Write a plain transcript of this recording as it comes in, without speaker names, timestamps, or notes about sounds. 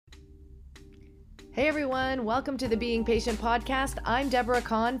Hey everyone, welcome to the Being Patient podcast. I'm Deborah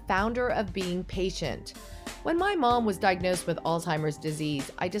Kahn, founder of Being Patient. When my mom was diagnosed with Alzheimer's disease,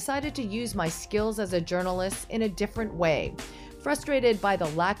 I decided to use my skills as a journalist in a different way. Frustrated by the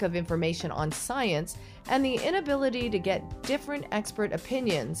lack of information on science and the inability to get different expert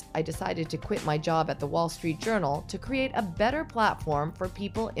opinions, I decided to quit my job at the Wall Street Journal to create a better platform for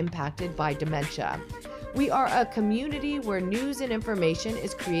people impacted by dementia. We are a community where news and information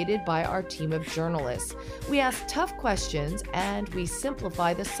is created by our team of journalists. We ask tough questions and we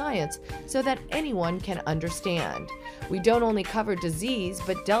simplify the science so that anyone can understand. We don't only cover disease,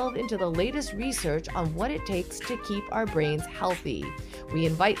 but delve into the latest research on what it takes to keep our brains healthy. We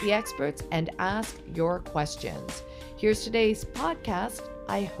invite the experts and ask your questions. Here's today's podcast.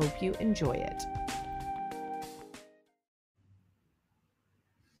 I hope you enjoy it.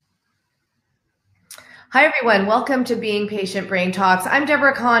 Hi, everyone. Welcome to Being Patient Brain Talks. I'm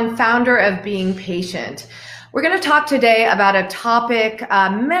Deborah Kahn, founder of Being Patient. We're going to talk today about a topic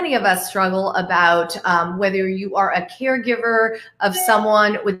many of us struggle about, whether you are a caregiver of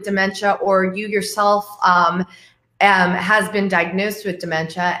someone with dementia or you yourself has been diagnosed with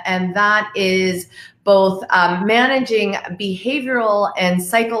dementia, and that is both managing behavioral and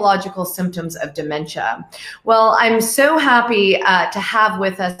psychological symptoms of dementia. Well, I'm so happy to have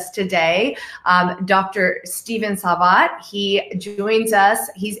with us today Dr. Steven Sabat. He joins us.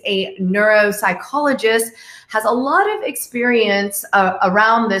 He's a neuropsychologist, has a lot of experience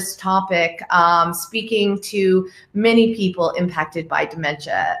around this topic, speaking to many people impacted by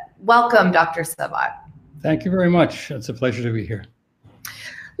dementia. Welcome, Dr. Sabat. Thank you very much. It's a pleasure to be here.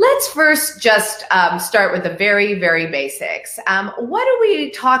 Let's first just start with the very, very basics. What are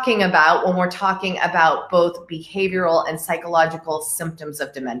we talking about when we're talking about both behavioral and psychological symptoms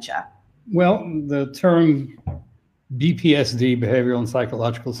of dementia? Well, the term BPSD, behavioral and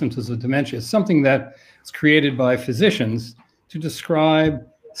psychological symptoms of dementia, is something that is created by physicians to describe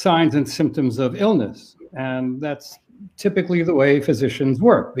signs and symptoms of illness. And that's typically the way physicians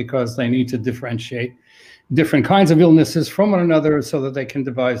work because they need to differentiate different kinds of illnesses from one another so that they can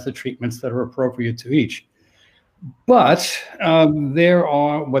devise the treatments that are appropriate to each. But there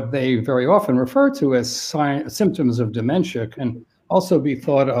are what they very often refer to as symptoms of dementia can also be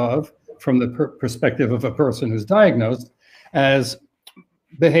thought of from the perspective of a person who's diagnosed as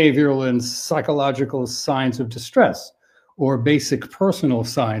behavioral and psychological signs of distress or basic personal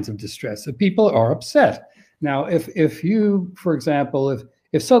signs of distress. If people are upset. Now, if you, for example,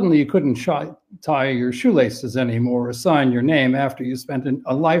 if suddenly you couldn't tie your shoelaces anymore or sign your name after you spent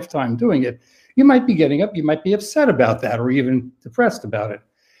a lifetime doing it, you might be getting up, you might be upset about that or even depressed about it.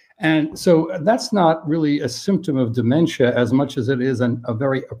 And so that's not really a symptom of dementia as much as it is a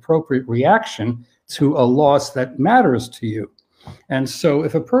very appropriate reaction to a loss that matters to you. And so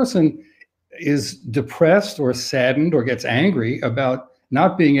if a person is depressed or saddened or gets angry about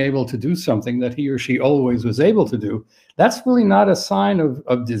not being able to do something that he or she always was able to do, that's really not a sign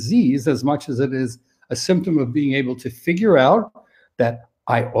of disease as much as it is a symptom of being able to figure out that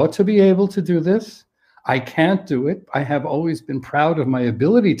I ought to be able to do this. I can't do it. I have always been proud of my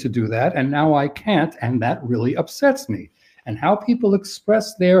ability to do that, and now I can't, and that really upsets me. And how people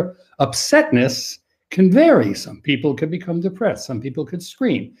express their upsetness can vary. Some people can become depressed. Some people could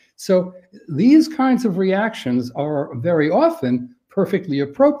scream. So these kinds of reactions are very often perfectly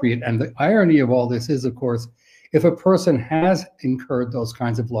appropriate. And the irony of all this is, of course, if a person has incurred those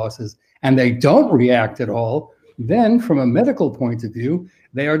kinds of losses and they don't react at all, then from a medical point of view,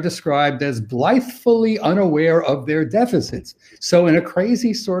 they are described as blithely unaware of their deficits. So in a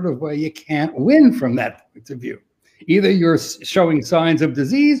crazy sort of way, you can't win from that point of view. Either you're showing signs of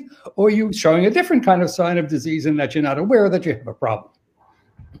disease or you're showing a different kind of sign of disease in that you're not aware that you have a problem.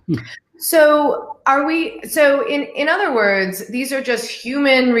 So in other words, these are just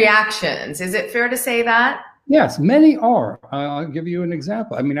human reactions. Is it fair to say that? Yes, many are. I'll give you an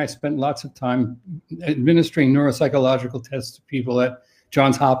example. I mean, I spent lots of time administering neuropsychological tests to people at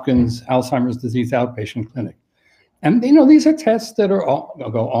Johns Hopkins Alzheimer's disease outpatient clinic. And, these are tests that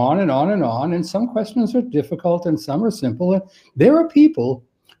go on and on and on, and some questions are difficult and some are simple. And there are people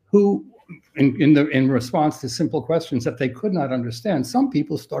who, in response to simple questions that they could not understand, some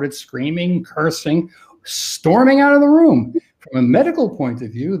people started screaming, cursing, storming out of the room. From a medical point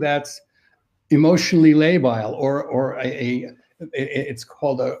of view, that's emotionally labile, or it's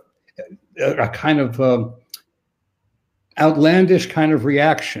called a kind of outlandish kind of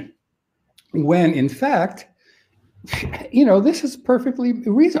reaction, when in fact, this is perfectly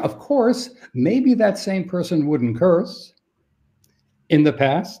reasonable. Of course, maybe that same person wouldn't curse in the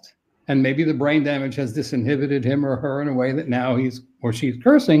past, and maybe the brain damage has disinhibited him or her in a way that now he's or she's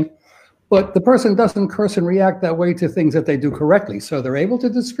cursing. but the person doesn't curse and react that way to things that they do correctly. So they're able to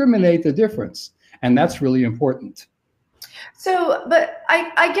discriminate the difference. And that's really important. So, but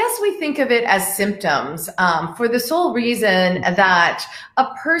I guess we think of it as symptoms for the sole reason that a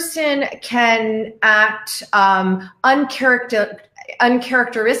person can act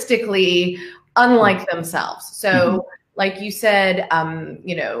uncharacteristically unlike themselves. So, like you said,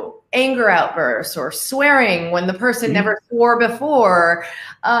 you know, anger outbursts or swearing when the person never swore before.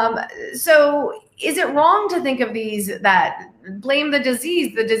 So is it wrong to think of these that blame the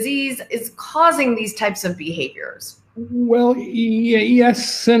disease? The disease is causing these types of behaviors. Well,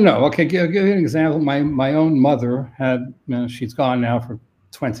 yes and no. Okay, give you an example. My own mother had, she's gone now for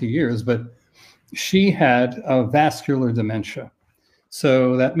 20 years, but she had a vascular dementia.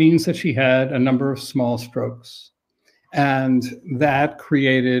 So that means that she had a number of small strokes. And that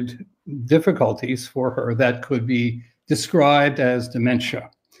created difficulties for her that could be described as dementia.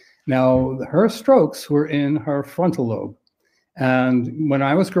 Now, her strokes were in her frontal lobe. And when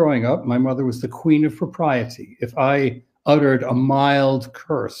I was growing up, my mother was the queen of propriety. If I uttered a mild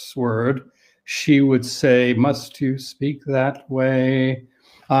curse word, she would say, "Must you speak that way?"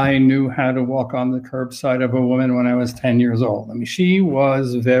 I knew how to walk on the curbside of a woman when I was 10 years old. I mean, she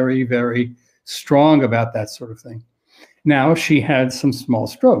was very, very strong about that sort of thing. Now she had some small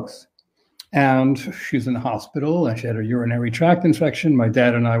strokes and she's in the hospital and she had a urinary tract infection. My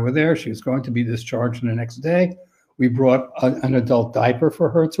dad and I were there. She was going to be discharged the next day. We brought an adult diaper for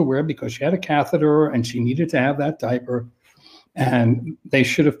her to wear because she had a catheter and she needed to have that diaper, and they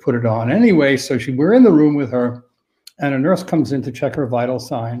should have put it on anyway. So we're in the room with her and a nurse comes in to check her vital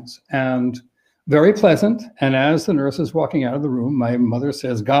signs, and very pleasant. And as the nurse is walking out of the room, my mother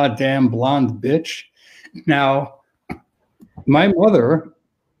says, "Goddamn blonde bitch." Now, my mother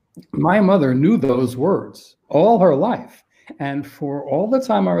knew those words all her life. And for all the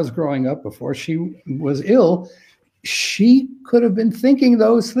time I was growing up before she was ill, she could have been thinking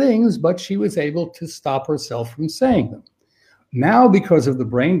those things, but she was able to stop herself from saying them. Now, because of the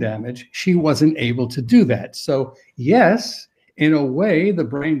brain damage, she wasn't able to do that. So yes, in a way, the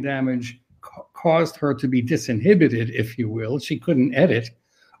brain damage caused her to be disinhibited, if you will. She couldn't edit.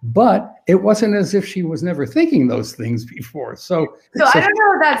 But it wasn't as if she was never thinking those things before. So I don't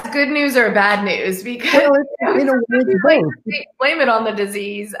know if that's good news or bad news, because blame it on the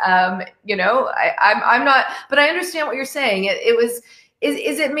disease. You know, I'm not, but I understand what you're saying.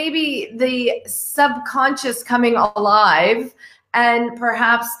 Is it maybe the subconscious coming alive and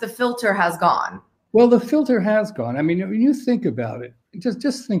perhaps the filter has gone? Well, the filter has gone. I mean, when you think about it,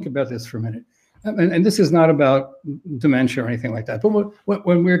 just think about this for a minute. And this is not about dementia or anything like that, but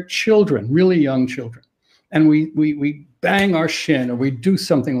when we're children, really young children, and we bang our shin or we do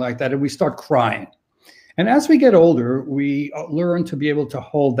something like that and we start crying. And as we get older, we learn to be able to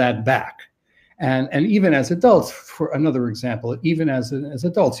hold that back. And even as adults, for another example, even as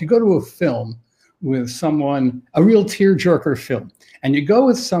adults, you go to a film with someone, a real tearjerker film, and you go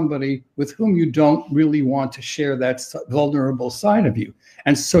with somebody with whom you don't really want to share that vulnerable side of you.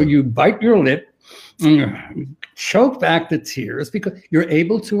 And so you bite your lip, choke back the tears because you're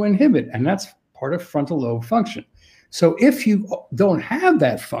able to inhibit, and that's part of frontal lobe function. So if you don't have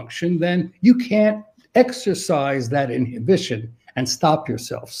that function, then you can't exercise that inhibition and stop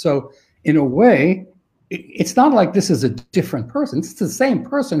yourself. So in a way, it's not like this is a different person. It's the same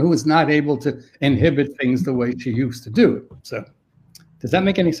person who is not able to inhibit things the way she used to do it. So does that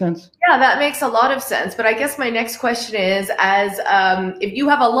make any sense? Yeah, that makes a lot of sense. But I guess my next question is, if you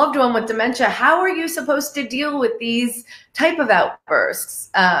have a loved one with dementia, how are you supposed to deal with these type of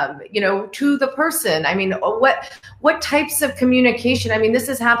outbursts, you know, to the person? I mean, what types of communication? I mean, this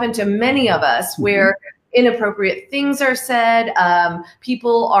has happened to many of us where inappropriate things are said.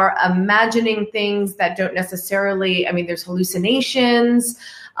 People are imagining things that don't necessarily, I mean, there's hallucinations.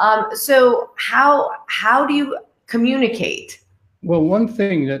 So how do you communicate? Well, one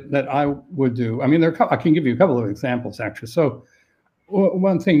thing that I would do, I mean, I can give you a couple of examples, actually. So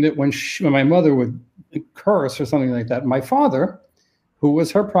one thing that when my mother would curse or something like that, my father, who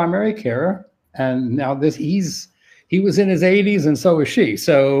was her primary carer, and now he was in his 80s and so was she.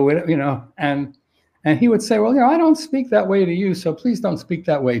 So, you know, and he would say, "Well, you know, I don't speak that way to you, so please don't speak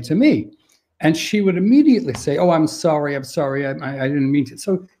that way to me." And she would immediately say, "Oh, I'm sorry, I didn't mean to."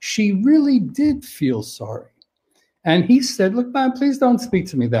 So she really did feel sorry. And he said, "Look, Mom, please don't speak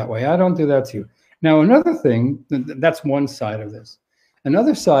to me that way. I don't do that to you." Now, another thing, that's one side of this.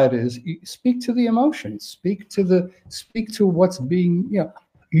 Another side is you speak to the emotions, speak to what's being, you know,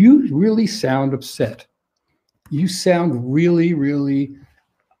 you really sound upset. You sound really, really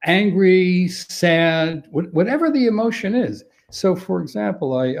angry, sad, whatever the emotion is. So, for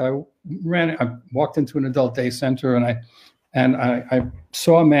example, I walked into an adult day center, and I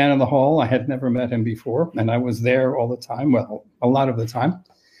saw a man in the hall. I had never met him before, and I was there all the time, well, a lot of the time.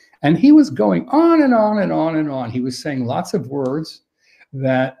 And he was going on and on and on and on. He was saying lots of words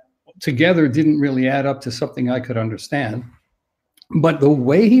that together didn't really add up to something I could understand. But the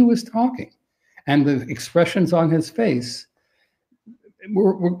way he was talking and the expressions on his face,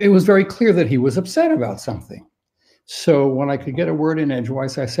 it was very clear that he was upset about something. So when I could get a word in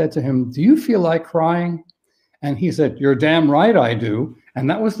edgewise, I said to him, "Do you feel like crying?" And he said, "You're damn right I do." And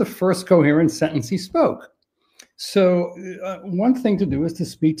that was the first coherent sentence he spoke. So one thing to do is to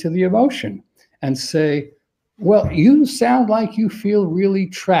speak to the emotion and say, "Well, you sound like you feel really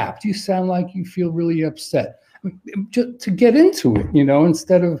trapped. You sound like you feel really upset." Just to get into it,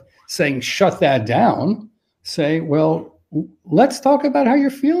 instead of saying, "Shut that down," say, "Well, let's talk about how you're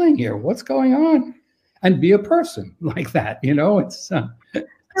feeling here. What's going on?" And be a person like that. It's I'm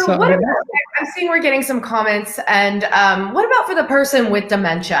seeing we're getting some comments. And what about for the person with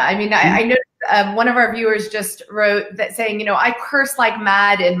dementia? I mean, I know one of our viewers just wrote that saying, I curse like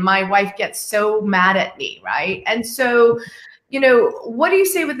mad and my wife gets so mad at me, right? And so, what do you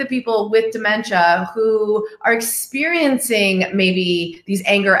say with the people with dementia who are experiencing maybe these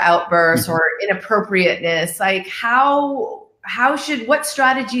anger outbursts or inappropriateness? Like what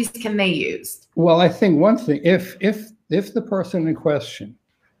strategies can they use? Well, I think one thing, if the person in question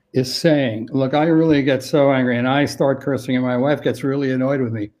is saying, "Look, I really get so angry and I start cursing and my wife gets really annoyed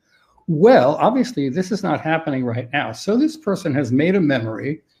with me," well, obviously this is not happening right now. So this person has made a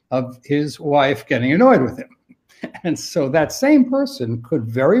memory of his wife getting annoyed with him. And so that same person could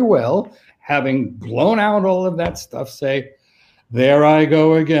very well, having blown out all of that stuff, say, "There I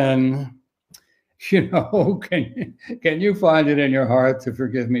go again. Can you find it in your heart to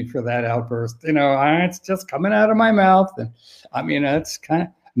forgive me for that outburst? It's just coming out of my mouth." And I mean, that's kind of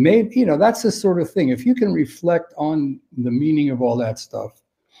maybe, that's the sort of thing. If you can reflect on the meaning of all that stuff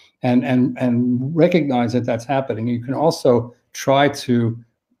and recognize that that's happening, you can also try to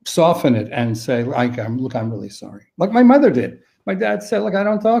soften it and say, like, "Look, I'm really sorry." Like my mother did. My dad said, "Look, I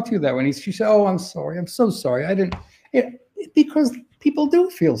don't talk to you that way." She said, "Oh, I'm sorry. I'm so sorry. I didn't," because people do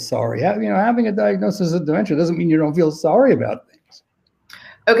feel sorry. Having a diagnosis of dementia doesn't mean you don't feel sorry about things.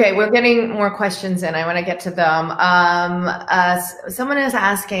 Okay, we're getting more questions in. I want to get to them. Someone is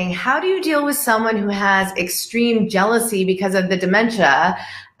asking, how do you deal with someone who has extreme jealousy because of the dementia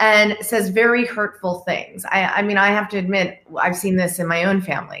and says very hurtful things? I mean, I have to admit, I've seen this in my own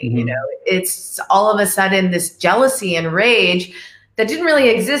family. Mm-hmm. It's all of a sudden this jealousy and rage that didn't really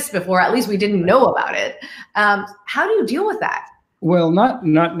exist before. At least we didn't know about it. How do you deal with that? Well, not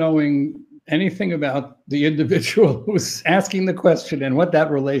knowing anything about the individual who's asking the question and what that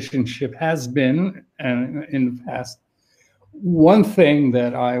relationship has been and in the past, one thing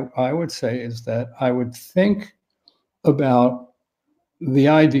that I would say is that I would think about the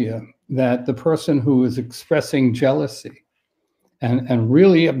idea that the person who is expressing jealousy and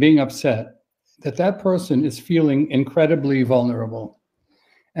really being upset, that person is feeling incredibly vulnerable.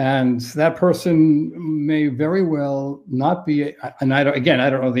 And that person may very well not be, and I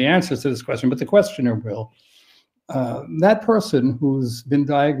don't know the answers to this question, but the questioner will. That person who's been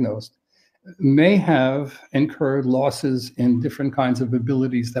diagnosed may have incurred losses in different kinds of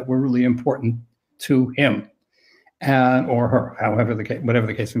abilities that were really important to him or her, whatever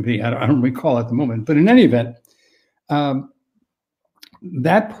the case may be. I don't recall at the moment. But in any event,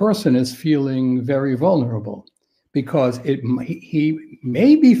 that person is feeling very vulnerable. Because he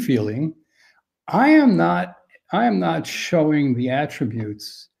may be feeling, I am not showing the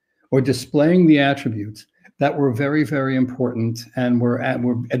attributes or displaying the attributes that were very, very important and were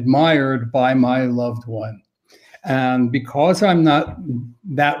admired by my loved one. And because I'm not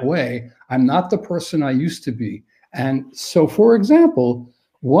that way, I'm not the person I used to be. And so, for example,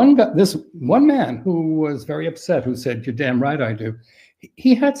 this one man who was very upset, who said, "You're damn right I do,"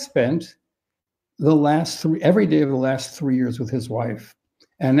 he had spent every day of the last 3 years with his wife.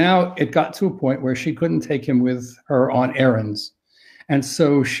 And now it got to a point where she couldn't take him with her on errands. And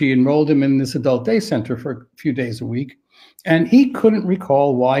so she enrolled him in this adult day center for a few days a week. And he couldn't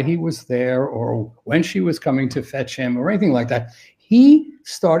recall why he was there or when she was coming to fetch him or anything like that. The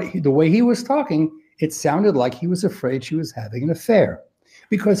way he was talking, it sounded like he was afraid she was having an affair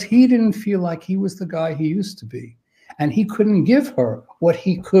because he didn't feel like he was the guy he used to be. And he couldn't give her what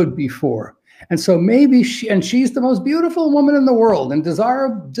he could before. And so maybe she's the most beautiful woman in the world and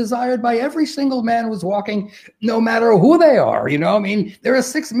desired by every single man who's walking, no matter who they are. I mean, there are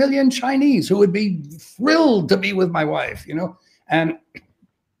 6 million Chinese who would be thrilled to be with my wife, and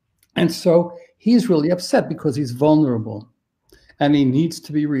so he's really upset because he's vulnerable. and he needs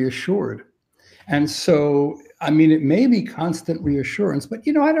to be reassured. And so, I mean, it may be constant reassurance, but,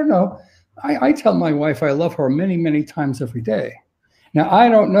 you know, I don't know. I tell my wife I love her many, many times every day. Now, I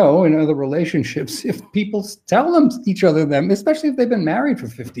don't know in other relationships if people tell them each other them, especially if they've been married for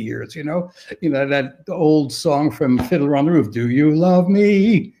 50 years, you know, that old song from Fiddler on the Roof, do you love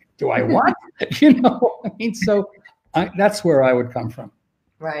me? Do I what? You know, I mean, so that's where I would come from.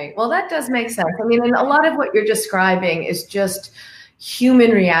 Right. Well, that does make sense. I mean, and a lot of what you're describing is just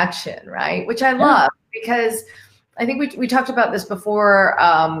human reaction, right? Which I love because I think we talked about this before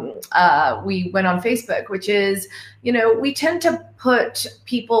we went on Facebook, which is, you know, we tend to put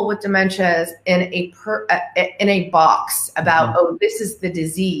people with dementias in a box about, oh, this is the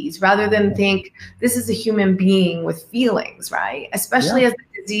disease, rather than think this is a human being with feelings, right? Especially as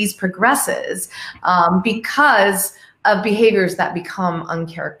the disease progresses, because of behaviors that become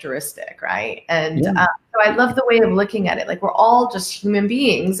uncharacteristic, right? And so I love the way of looking at it. Like, we're all just human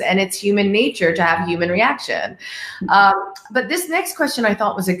beings, and it's human nature to have human reaction. But this next question I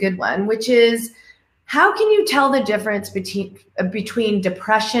thought was a good one, which is, how can you tell the difference between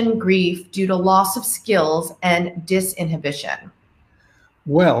depression, grief due to loss of skills, and disinhibition?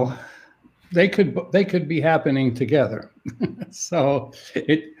 Well, they could be happening together. So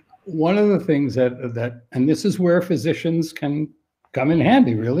one of the things that, and this is where physicians can come in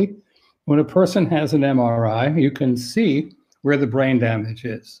handy, really. When a person has an MRI, you can see where the brain damage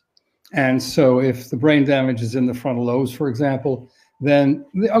is. And so if the brain damage is in the frontal lobes, for example, then,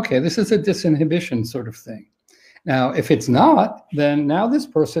 okay, this is a disinhibition sort of thing. Now, if it's not, then now this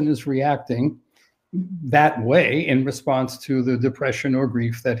person is reacting that way in response to the depression or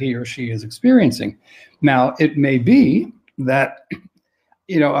grief that he or she is experiencing. Now, it may be that,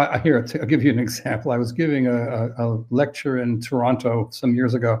 you know, I'll give you an example. I was giving a lecture in Toronto some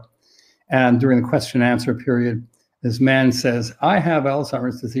years ago, and during the question and answer period, this man says, I have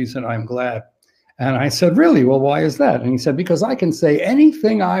Alzheimer's disease and I'm glad. And I said, really? Well, why is that? And he said, because I can say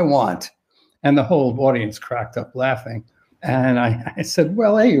anything I want. And the whole audience cracked up laughing. And I said,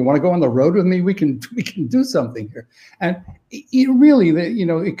 well, hey, you want to go on the road with me? We can do something here. And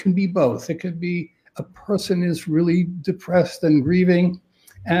it can be both. It could be a person is really depressed and grieving.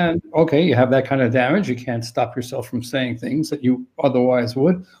 And okay, you have that kind of damage. You can't stop yourself from saying things that you otherwise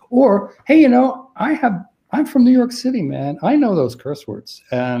would. Or, hey, you know, I'm from New York City, man. I know those curse words.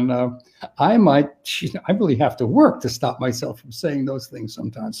 And I really have to work to stop myself from saying those things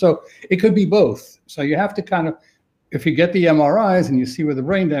sometimes. So it could be both. So you have to kind of, if you get the MRIs and you see where the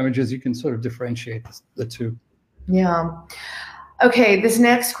brain damage is, you can sort of differentiate the two. Yeah. Okay, this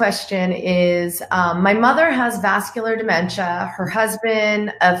next question is, my mother has vascular dementia. Her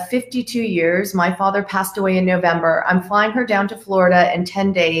husband of 52 years, my father, passed away in November. I'm flying her down to Florida in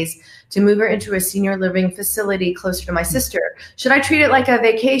 10 days to move her into a senior living facility closer to my sister. Should I treat it like a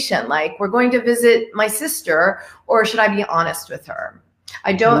vacation, like we're going to visit my sister, or should I be honest with her?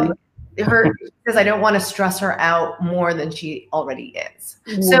 Because I don't want to stress her out more than she already is.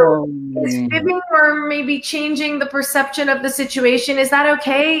 So is fibbing or maybe changing the perception of the situation, is that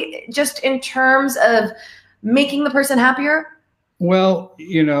okay, just in terms of making the person happier? Well,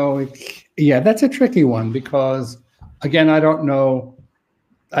 you know, that's a tricky one because, again, I don't know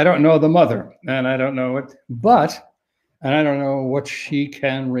the mother, and I don't know it, and I don't know what she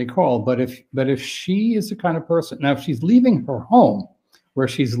can recall. But if she is the kind of person, now if she's leaving her home where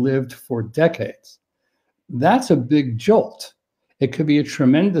she's lived for decades, that's a big jolt. It could be a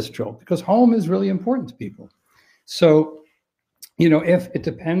tremendous jolt because home is really important to people. So, you know, if it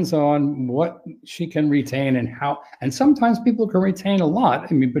depends on what she can retain and how, and sometimes people can retain a lot,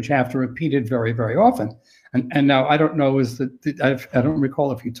 I mean, but you have to repeat it very, very often. And now I don't know, I don't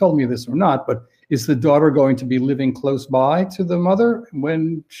recall if you told me this or not, but is the daughter going to be living close by to the mother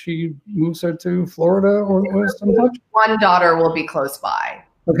when she moves her to Florida or some such? One daughter will be close by.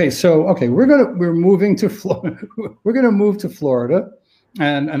 Okay, so we're moving to Florida. We're going to move to Florida,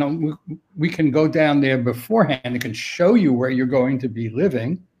 and we can go down there beforehand. It can show you where you're going to be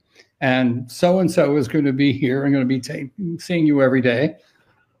living, and so is going to be here and going to be seeing you every day.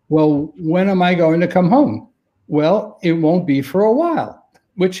 Well, when am I going to come home? Well, it won't be for a while,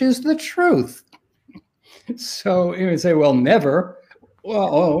 which is the truth. So you would say, well, never.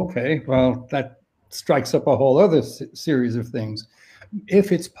 Well, okay. Well, that strikes up a whole other series of things.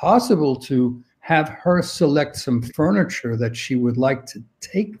 If it's possible to have her select some furniture that she would like to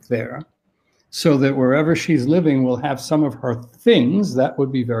take there so that wherever she's living will have some of her things, that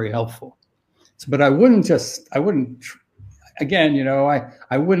would be very helpful. But I wouldn't, again, you know,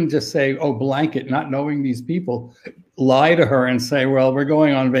 I wouldn't just say, oh, blanket, not knowing these people, lie to her and say, well, we're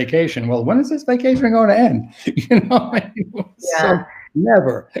going on vacation. Well, when is this vacation going to end? So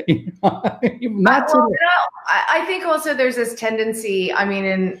never. Not to. I think also there's this tendency, I mean,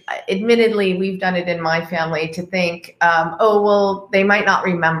 and admittedly, we've done it in my family, to think, oh, well, they might not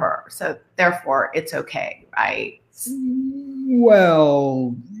remember, so therefore it's okay, right?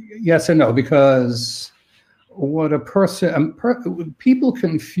 Well, yes and no, because what a person, people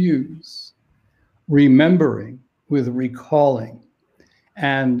confuse remembering with recalling.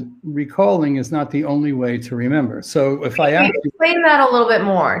 And recalling is not the only way to remember. So if I ask you, explain that a little bit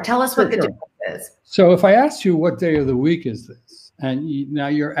more. Tell us what the difference is. So if I asked you what day of the week is this, and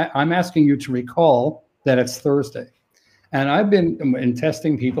I'm asking you to recall that it's Thursday, and I've been in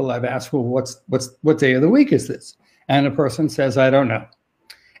testing people. I've asked, well, what day of the week is this? And a person says, I don't know.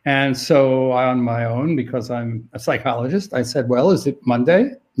 And so on my own, because I'm a psychologist, I said, well, is it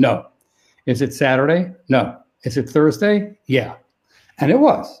Monday? No. Is it Saturday? No. Is it Thursday? Yeah. And it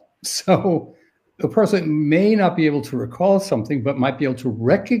was. So the person may not be able to recall something, but might be able to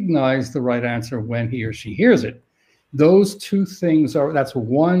recognize the right answer when he or she hears it. Those two things that's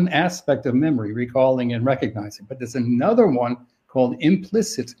one aspect of memory, recalling and recognizing. But there's another one called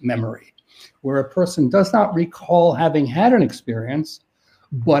implicit memory, where a person does not recall having had an experience,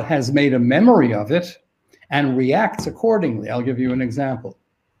 but has made a memory of it and reacts accordingly. I'll give you an example.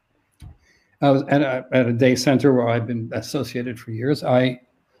 I was at a day center where I've been associated for years. There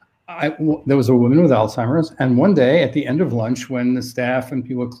was a woman with Alzheimer's, and one day at the end of lunch, when the staff and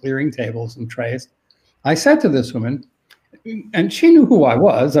people were clearing tables and trays, I said to this woman, and she knew who I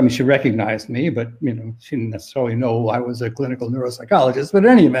was. I mean, she recognized me, but she didn't necessarily know I was a clinical neuropsychologist. But in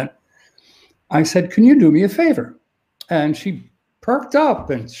any event, I said, "Can you do me a favor?" And she perked up,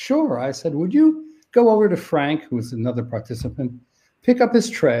 and sure. I said, "Would you go over to Frank, who was another participant, pick up his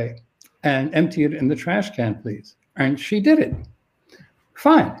tray and empty it in the trash can, please?" And she did it.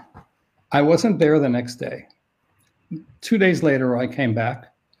 Fine. I wasn't there the next day. 2 days later, I came back.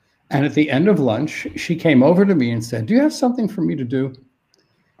 And at the end of lunch, she came over to me and said, "Do you have something for me to do?"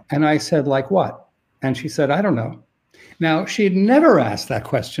 And I said, "Like what?" And she said, "I don't know." Now, she had never asked that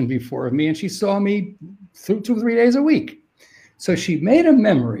question before of me, and she saw me 2 or 3 days a week. So she made a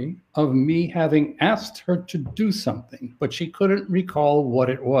memory of me having asked her to do something, but she couldn't recall what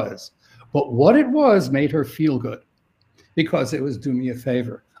it was. But what it was made her feel good, because it was, "Do me a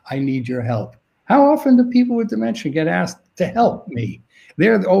favor. I need your help." How often do people with dementia get asked to help me?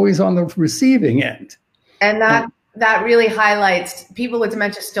 They're always on the receiving end. And that really highlights people with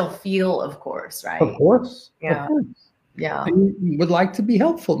dementia still feel, of course, right? Of course. Yeah. Of course. Yeah. And you would like to be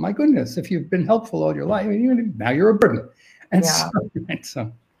helpful. My goodness, if you've been helpful all your life, now you're a burden. And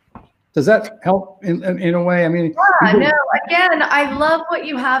so does that help in a way? I mean, yeah, no, again, I love what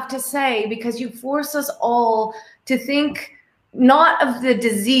you have to say, because you force us all to think not of the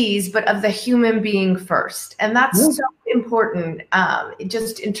disease, but of the human being first. And that's so important,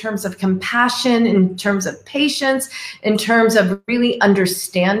 just in terms of compassion, in terms of patience, in terms of really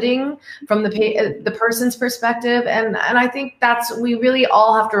understanding from the person's perspective. And I think we really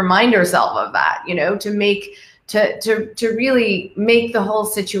all have to remind ourselves of that, to really make the whole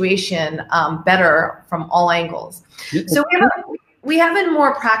situation better from all angles. So we have a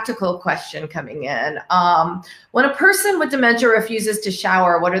more practical question coming in. When a person with dementia refuses to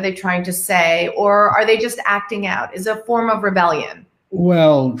shower, what are they trying to say? Or are they just acting out? Is it a form of rebellion?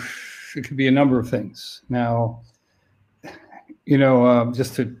 Well, it could be a number of things. Now,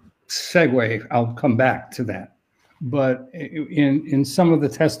 just to segue, I'll come back to that. But in some of the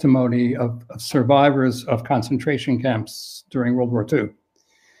testimony of survivors of concentration camps during World War II,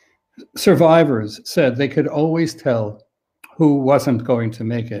 survivors said they could always tell who wasn't going to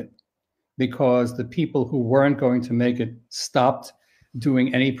make it, because the people who weren't going to make it stopped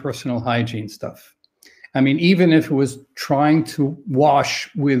doing any personal hygiene stuff. I mean, even if it was trying to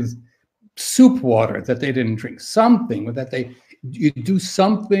wash with soup water that they didn't drink, something that you do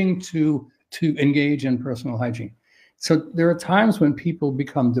something to engage in personal hygiene. So there are times when people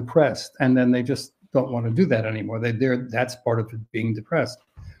become depressed, and then they just don't want to do that anymore. That's part of it, being depressed.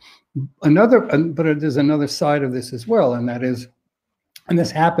 But there's another side of this as well, and that is, and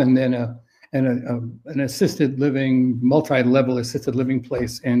this happened in an assisted living, multi-level assisted living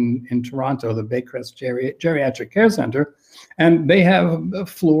place in Toronto, the Baycrest Geriatric Care Center, and they have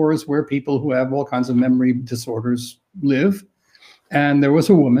floors where people who have all kinds of memory disorders live. And there was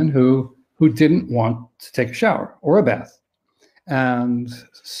a woman who didn't want to take a shower or a bath. And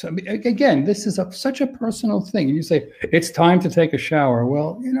so, again, this is such a personal thing. You say, it's time to take a shower.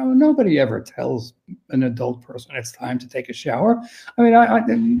 Well, nobody ever tells an adult person it's time to take a shower. I mean,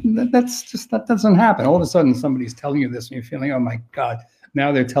 that doesn't happen. All of a sudden, somebody's telling you this and you're feeling, oh my God,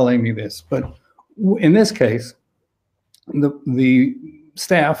 now they're telling me this. But in this case, the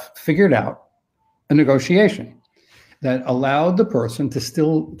staff figured out a negotiation that allowed the person to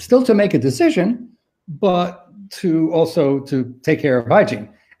still to make a decision, but to also to take care of hygiene.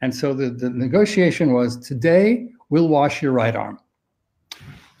 And so the negotiation was, today we'll wash your right arm.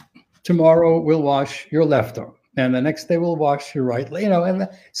 Tomorrow we'll wash your left arm. And the next day we'll wash your right leg. And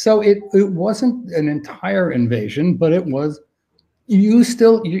so it wasn't an entire invasion, but it was,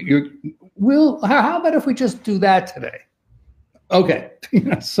 how about if we just do that today? Okay.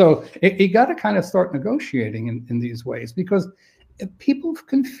 So you got to kind of start negotiating in these ways, because people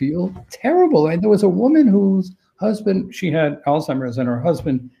can feel terrible. And there was a woman whose husband, she had Alzheimer's, and her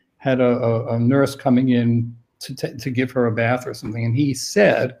husband had a nurse coming in to give her a bath or something. And he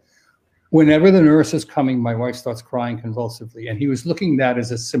said, whenever the nurse is coming, my wife starts crying convulsively. And he was looking at that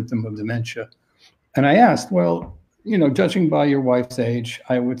as a symptom of dementia. And I asked, well, judging by your wife's age,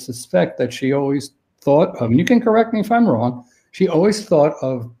 I would suspect that she always thought of, and you can correct me if I'm wrong, she always thought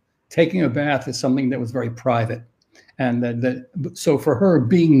of taking a bath as something that was very private. And so for her,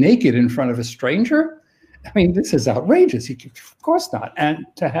 being naked in front of a stranger, I mean, this is outrageous. Of course not. And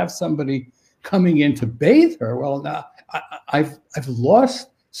to have somebody coming in to bathe her, well, now I've lost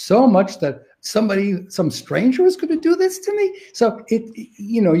so much that some stranger is going to do this to me. So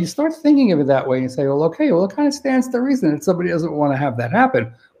you start thinking of it that way and say, well, okay, well, it kind of stands to reason that somebody doesn't want to have that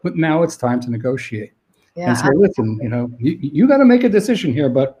happen. But now it's time to negotiate. Yeah, and so listen, you got to make a decision here,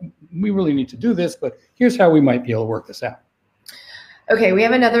 but we really need to do this, but here's how we might be able to work this out. Okay, we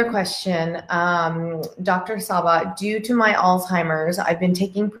have another question. Dr. Saba, due to my Alzheimer's, I've been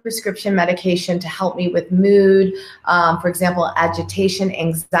taking prescription medication to help me with mood, for example, agitation,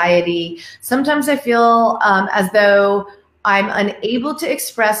 anxiety. Sometimes I feel as though I'm unable to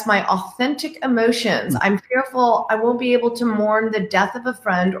express my authentic emotions. I'm fearful I won't be able to mourn the death of a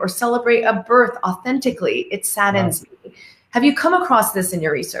friend or celebrate a birth authentically. It saddens me. Have you come across this in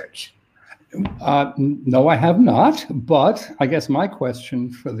your research? No, I have not. But I guess my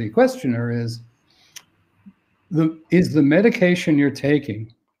question for the questioner is the medication you're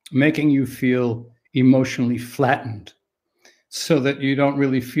taking making you feel emotionally flattened so that you don't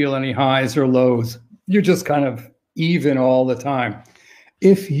really feel any highs or lows? You're just kind of even all the time.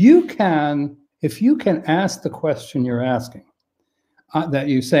 If you can ask the question you're asking, that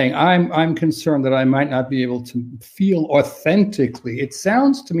you're saying, I'm concerned that I might not be able to feel authentically. It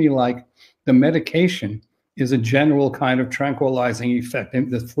sounds to me like the medication is a general kind of tranquilizing effect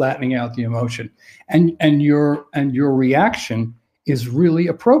that's flattening out the emotion, and your reaction is really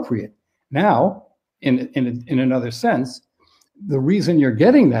appropriate. Now, in another sense, the reason you're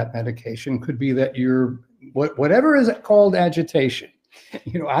getting that medication could be that whatever is called agitation.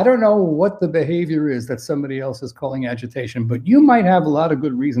 I don't know what the behavior is that somebody else is calling agitation, but you might have a lot of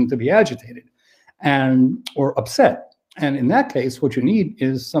good reason to be agitated or upset. And in that case, what you need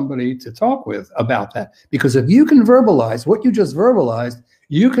is somebody to talk with about that. Because if you can verbalize what you just verbalized,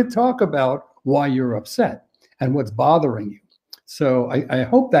 you could talk about why you're upset and what's bothering you. So I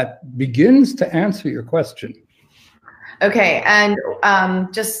hope that begins to answer your question. Okay, and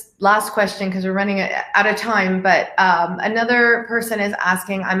just last question, because we're running out of time, but another person is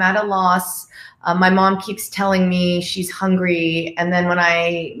asking, I'm at a loss. My mom keeps telling me she's hungry, and then when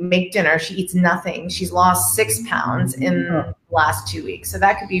I make dinner, she eats nothing. She's lost 6 pounds in the last 2 weeks, so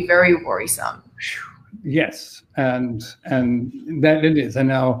that could be very worrisome. Yes, and that it is. And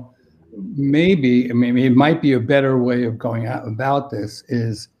now maybe it might be a better way of going out about this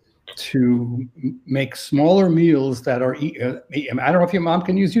is to make smaller meals that are, I don't know if your mom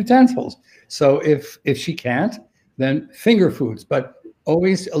can use utensils. So if she can't, then finger foods, but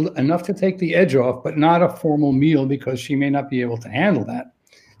always enough to take the edge off, but not a formal meal because she may not be able to handle that.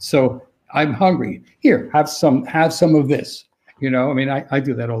 So I'm hungry. Here, have some of this. I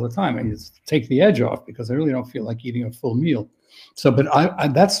do that all the time. I just take the edge off because I really don't feel like eating a full meal. So, but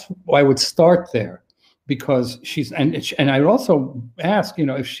that's why I would start there. Because and I would also ask,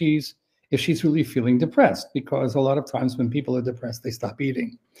 if she's really feeling depressed, because a lot of times when people are depressed, they stop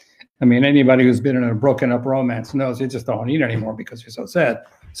eating. I mean, anybody who's been in a broken up romance knows you just don't eat anymore because you're so sad.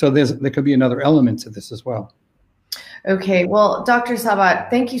 So there could be another element to this as well. Okay, well, Dr. Sabat,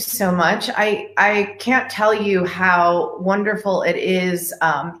 thank you so much. I can't tell you how wonderful it is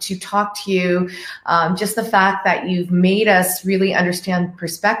to talk to you. Just the fact that you've made us really understand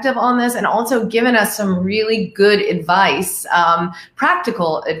perspective on this and also given us some really good advice,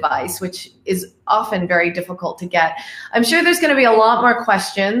 practical advice, which is often very difficult to get. I'm sure there's going to be a lot more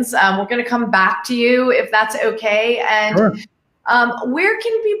questions. We're going to come back to you if that's okay. And Sure. where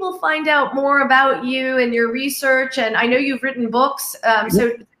can people find out more about you and your research? And I know you've written books,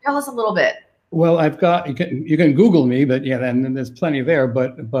 so tell us a little bit. Well, I've got, you can Google me, but yeah, and there's plenty there.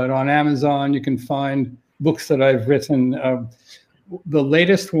 But on Amazon, you can find books that I've written. The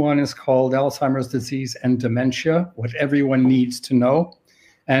latest one is called Alzheimer's Disease and Dementia: What Everyone Needs to Know,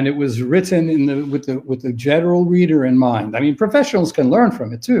 and it was written with the general reader in mind. I mean, professionals can learn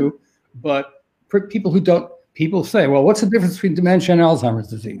from it too, but for people who don't. People say, well, what's the difference between dementia and Alzheimer's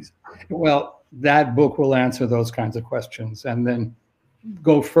disease? Well, that book will answer those kinds of questions and then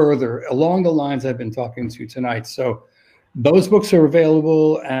go further along the lines I've been talking to tonight. So those books are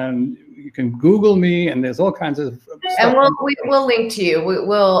available, and you can Google me, and there's all kinds of stuff. And we'll link to you.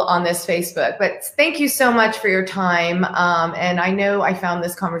 We'll on this Facebook. But thank you so much for your time. And I know I found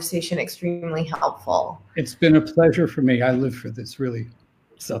this conversation extremely helpful. It's been a pleasure for me. I live for this, really.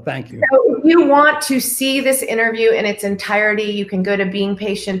 So thank you. So if you want to see this interview in its entirety, you can go to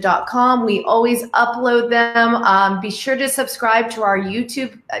beingpatient.com. We always upload them. Be sure to subscribe to our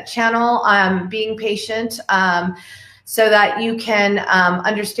YouTube channel, Being Patient, so that you can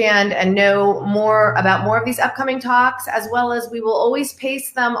understand and know more about more of these upcoming talks, as well as we will always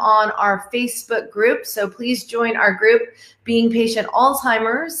paste them on our Facebook group. So please join our group, Being Patient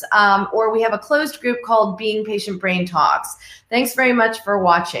Alzheimer's, or we have a closed group called Being Patient Brain Talks. Thanks very much for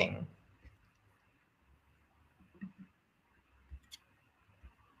watching.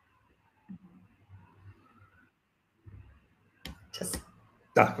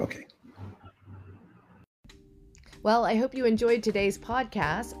 Okay. Well, I hope you enjoyed today's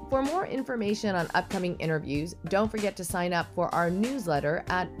podcast. For more information on upcoming interviews, don't forget to sign up for our newsletter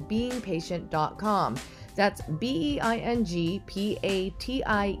at beingpatient.com. That's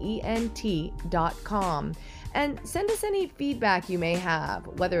beingpatient.com. And send us any feedback you may have,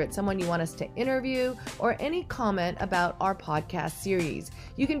 whether it's someone you want us to interview or any comment about our podcast series.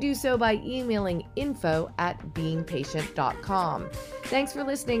 You can do so by emailing info@beingpatient.com. Thanks for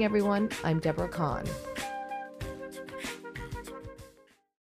listening, everyone. I'm Deborah Kahn.